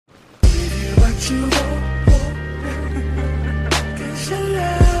you want, 'cause your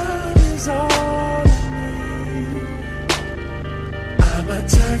love is all I need. I'ma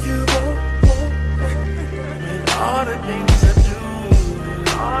tell you what, when all the things